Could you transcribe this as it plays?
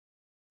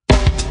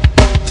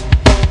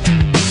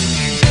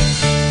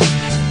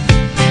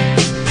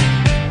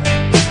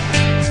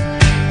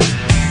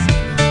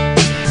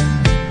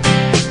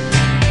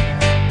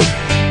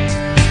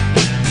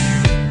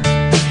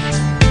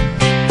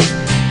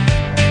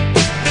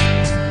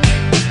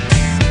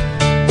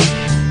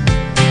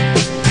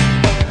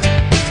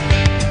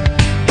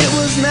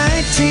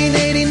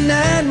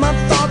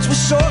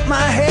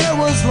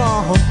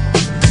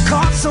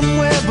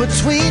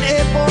between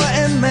a boy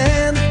and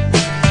man.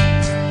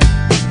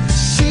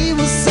 She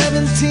was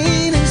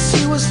 17 and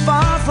she was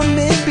far from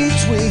in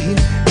between.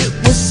 It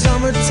was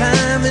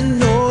summertime in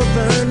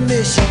northern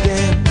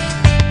Michigan.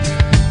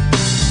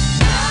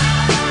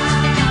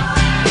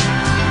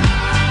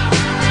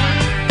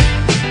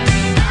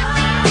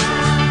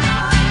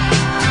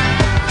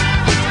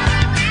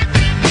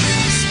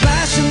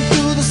 Splashing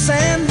through the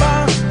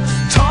sandbar,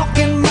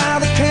 talking by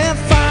the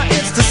campfire.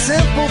 It's the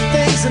simple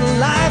things in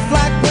life,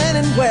 like when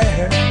and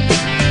where.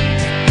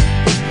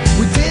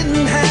 We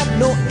didn't have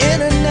no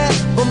internet,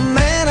 but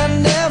man, I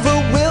never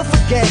will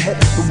forget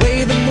the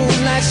way the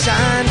moonlight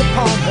shined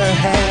upon her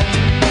hair.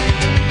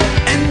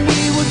 And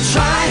we were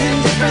trying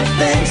different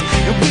things,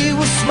 and we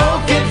were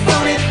smoking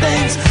funny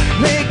things,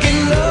 making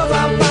love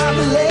out by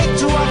the lake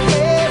to our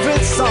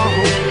favorite song,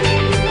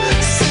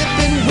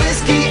 sipping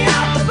whiskey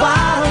out the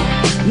bottle,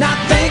 not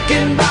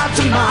thinking about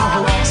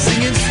tomorrow,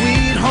 singing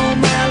Sweet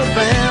Home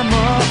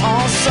Alabama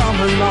all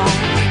summer long.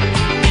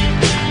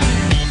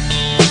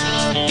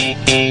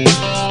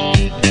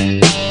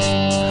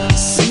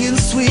 Singing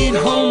Sweet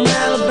Home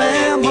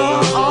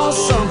Alabama all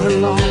summer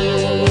long.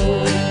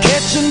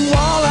 Catching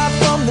walleye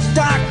from the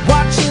dock,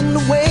 watching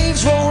the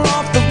waves roll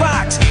off the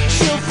rocks.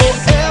 She'll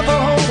forever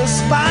hold a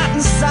spot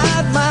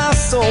inside my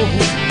soul.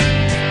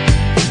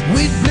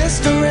 We'd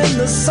blister in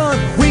the sun,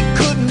 we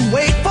couldn't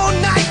wait for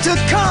night to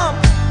come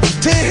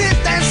to hit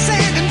that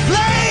sand and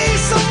play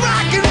some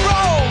rock and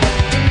roll.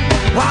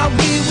 While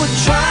we were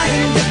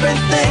trying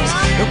different things,